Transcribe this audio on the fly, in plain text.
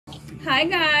Hi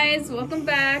guys, welcome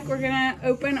back. We're gonna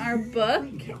open our book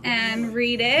and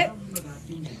read it.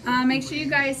 Make sure you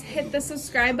guys hit the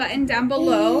subscribe button down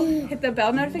below, hit the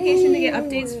bell notification to get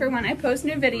updates for when I post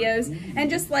new videos,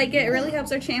 and just like it. It really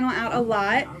helps our channel out a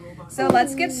lot. So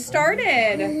let's get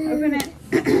started. Open it.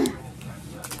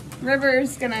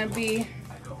 River's gonna be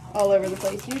all over the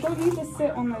place. You don't need to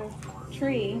sit on the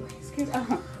tree. Excuse me.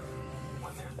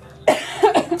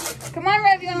 Come on,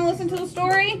 Rev, you wanna listen to the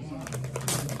story?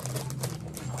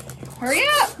 Hurry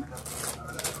up!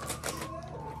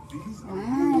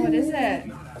 Oh, what is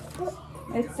it?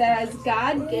 It says,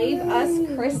 God gave us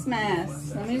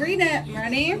Christmas. Let me read it.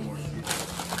 Ready?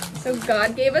 So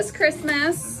God gave us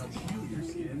Christmas.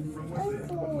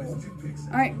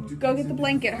 All right, go get the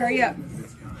blanket. Hurry up. You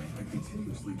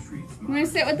want to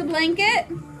sit with the blanket?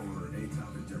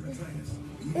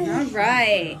 All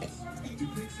right.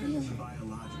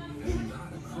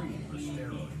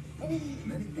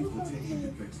 Many people taking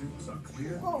Dupixent saw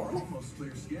clear, almost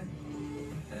clear skin,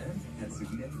 and had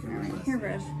significant. Here,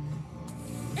 Rev.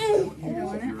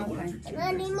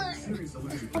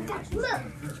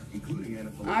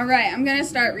 All right, I'm gonna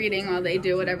start reading while they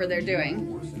do whatever they're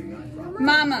doing.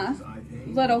 Mama,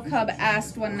 little cub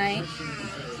asked one night,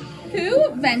 who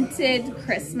invented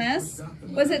Christmas?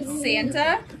 Was it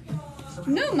Santa?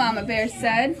 No, Mama Bear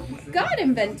said. God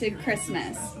invented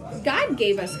Christmas. God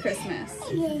gave us Christmas.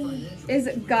 Is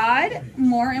God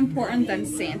more important than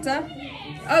Santa?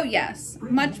 Oh yes,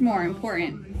 much more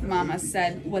important, Mama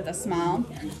said with a smile.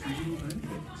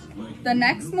 The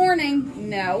next morning,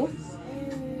 no.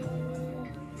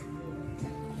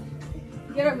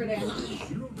 Get over there.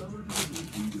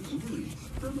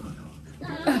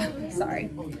 Sorry.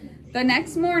 The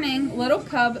next morning, little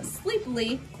cub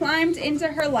sleepily climbed into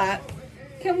her lap.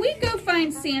 Can we go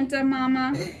find Santa,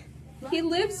 Mama? He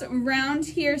lives around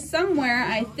here somewhere,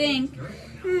 I think.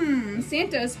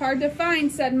 Santa is hard to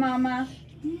find, said Mama.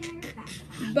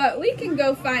 But we can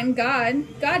go find God.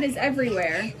 God is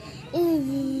everywhere.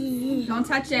 Don't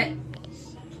touch it.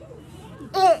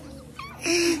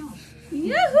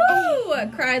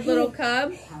 Yoo-hoo! Cried little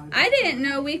cub. I didn't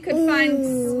know we could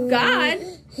find God.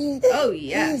 Oh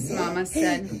yes, Mama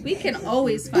said. We can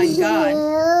always find God.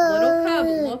 Little cub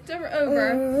looked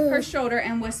over her shoulder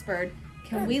and whispered,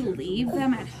 can we leave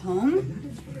them at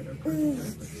home?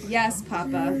 Yes,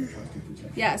 Papa.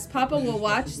 Yes, Papa will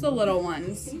watch the little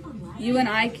ones. You and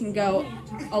I can go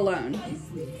alone.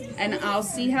 And I'll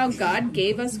see how God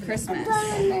gave us Christmas.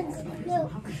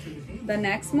 The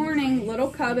next morning, little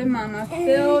cub and Mama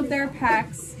filled their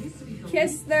packs,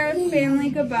 kissed their family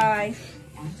goodbye,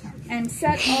 and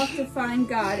set off to find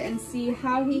God and see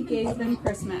how he gave them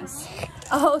Christmas.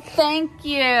 Oh, thank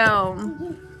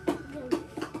you.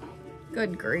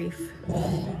 Good grief.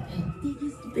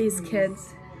 These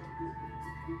kids.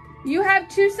 You have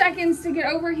 2 seconds to get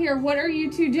over here. What are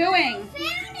you two doing?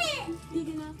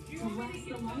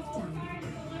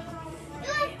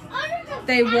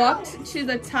 They walked to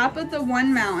the top of the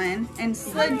one mountain and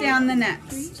slid down the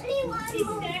next.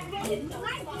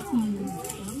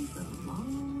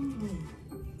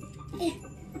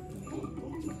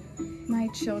 My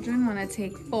children want to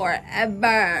take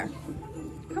forever.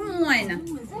 Come on.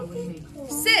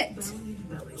 Sit.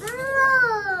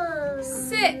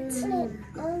 Sit.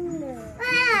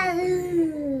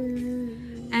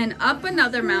 And up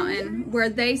another mountain where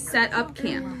they set up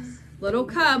camp. Little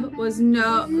cub was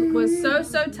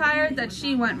so tired that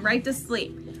she went right to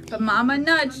sleep. But Mama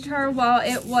nudged her while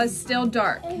it was still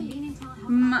dark.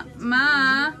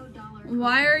 Ma,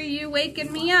 why are you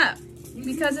waking me up?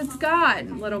 Because it's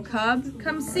God, little cub.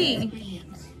 Come see.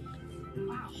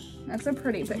 That's a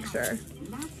pretty picture.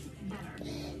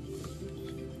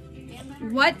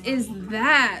 What is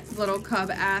that? Little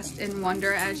cub asked in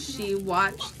wonder as she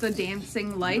watched the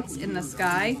dancing lights in the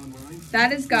sky.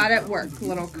 That is God at work,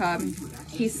 little cub.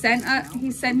 He sent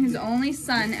his only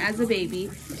son as a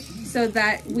baby so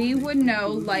that we would know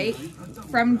light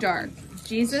from dark.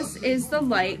 Jesus is the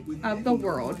light of the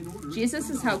world. Jesus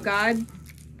is how God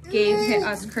gave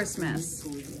us Christmas.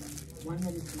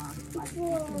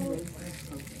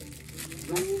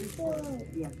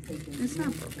 It's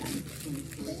not broken.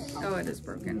 Oh, it is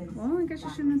broken. Well, I guess you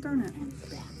shouldn't have thrown it.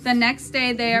 The next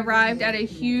day, they arrived at a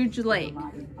huge lake.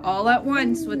 All at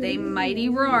once, with a mighty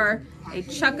roar, a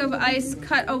chunk of ice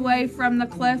cut away from the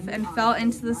cliff and fell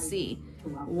into the sea.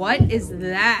 What is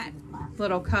that?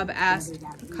 Little cub asked,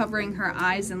 covering her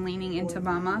eyes and leaning into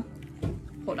Mama.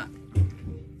 Hold on.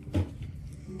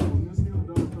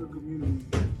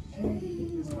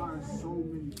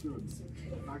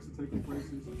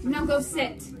 Now go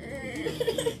sit.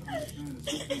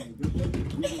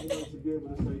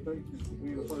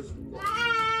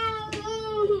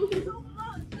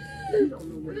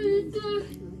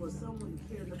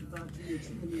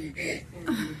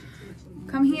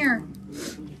 Come here.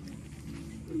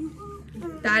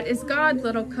 That is God,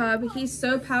 little cub. He's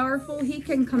so powerful, he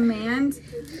can command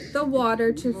the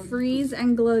water to freeze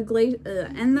and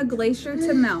the glacier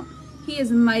to melt. He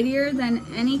is mightier than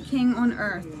any king on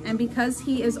earth. And because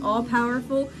he is all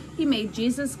powerful, he made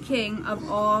Jesus king of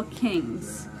all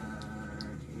kings.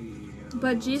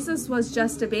 But Jesus was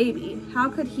just a baby. How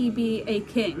could he be a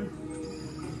king?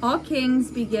 All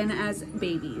kings begin as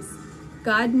babies.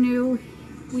 God knew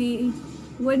we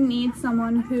would need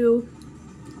someone who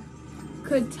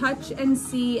could touch and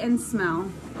see and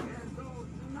smell.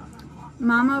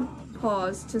 Mama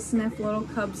paused to sniff little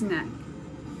cub's neck,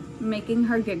 making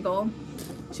her giggle.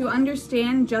 To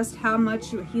understand just how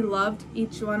much he loved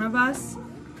each one of us,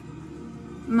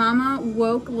 Mama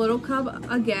woke little cub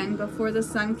again before the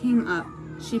sun came up.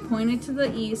 She pointed to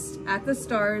the east at the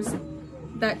stars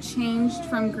that changed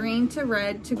from green to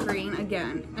red to green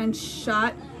again and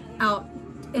shot out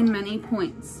in many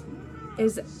points.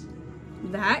 Is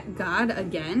that God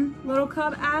again? Little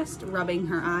cub asked, rubbing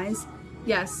her eyes.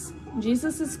 Yes,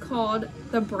 Jesus is called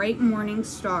the bright morning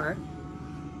star.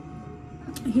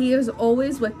 He is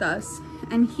always with us,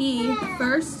 and he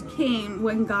first came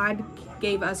when God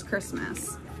gave us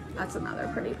Christmas. That's another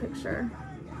pretty picture.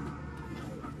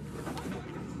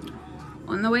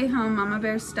 On the way home, Mama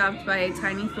Bear stopped by a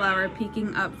tiny flower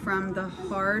peeking up from the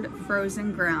hard,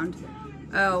 frozen ground.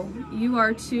 Oh, you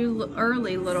are too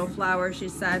early, little flower, she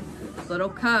said. Little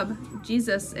cub,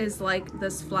 Jesus is like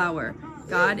this flower,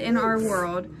 God in our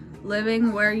world,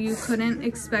 living where you couldn't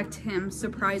expect him,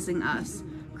 surprising us.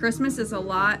 Christmas is a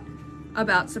lot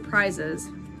about surprises.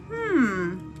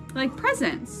 Like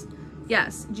presents.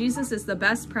 Yes, Jesus is the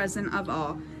best present of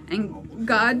all. And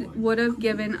God would have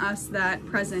given us that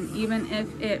present even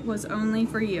if it was only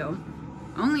for you.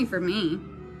 Only for me.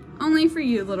 Only for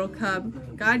you, little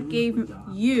cub. God gave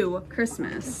you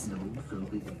Christmas.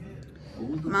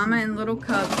 Mama and little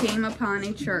cub came upon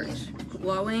a church,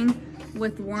 glowing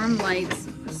with warm lights.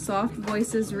 Soft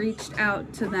voices reached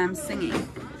out to them singing.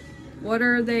 What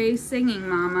are they singing,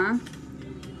 Mama?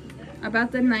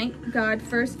 About the night God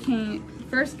first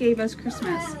gave us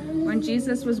Christmas, when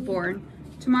Jesus was born.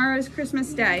 Tomorrow is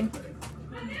Christmas Day.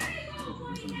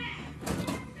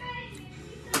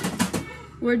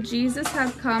 Would Jesus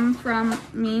have come from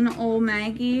mean old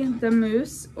Maggie the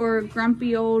moose or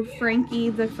grumpy old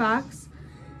Frankie the fox?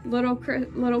 Little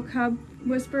cub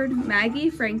whispered.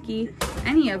 Maggie, Frankie,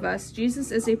 any of us.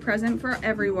 Jesus is a present for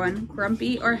everyone,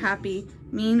 grumpy or happy,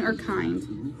 mean or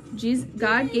kind.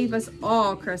 God gave us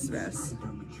all Christmas.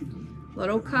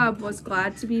 Little cub was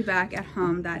glad to be back at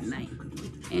home that night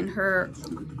in her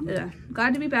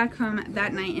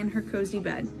cozy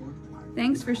bed.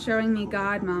 Thanks for showing me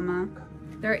God, Mama.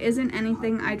 There isn't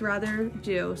anything I'd rather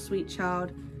do, sweet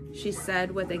child, she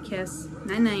said with a kiss.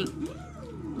 Night-night.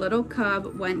 Little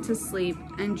cub went to sleep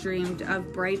and dreamed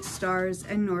of bright stars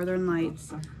and northern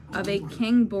lights, of a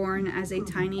king born as a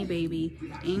tiny baby,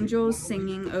 angels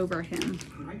singing over him,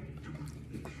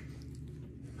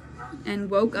 and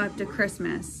woke up to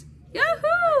Christmas.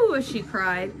 Yahoo! She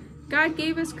cried. God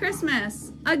gave us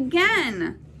Christmas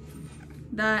again.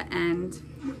 The end.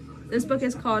 This book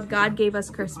is called God Gave Us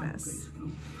Christmas.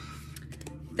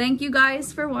 Thank you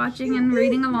guys for watching and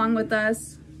reading along with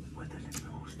us.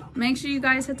 Make sure you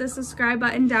guys hit the subscribe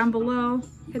button down below.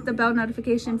 Hit the bell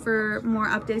notification for more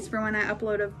updates for when I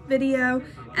upload a video.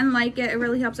 And like it. It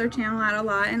really helps our channel out a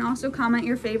lot. And also comment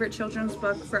your favorite children's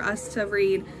book for us to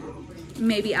read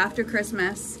maybe after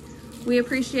Christmas. We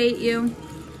appreciate you.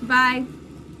 Bye.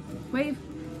 Wave.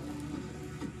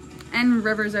 And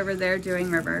River's over there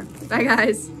doing River. Bye,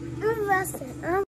 guys.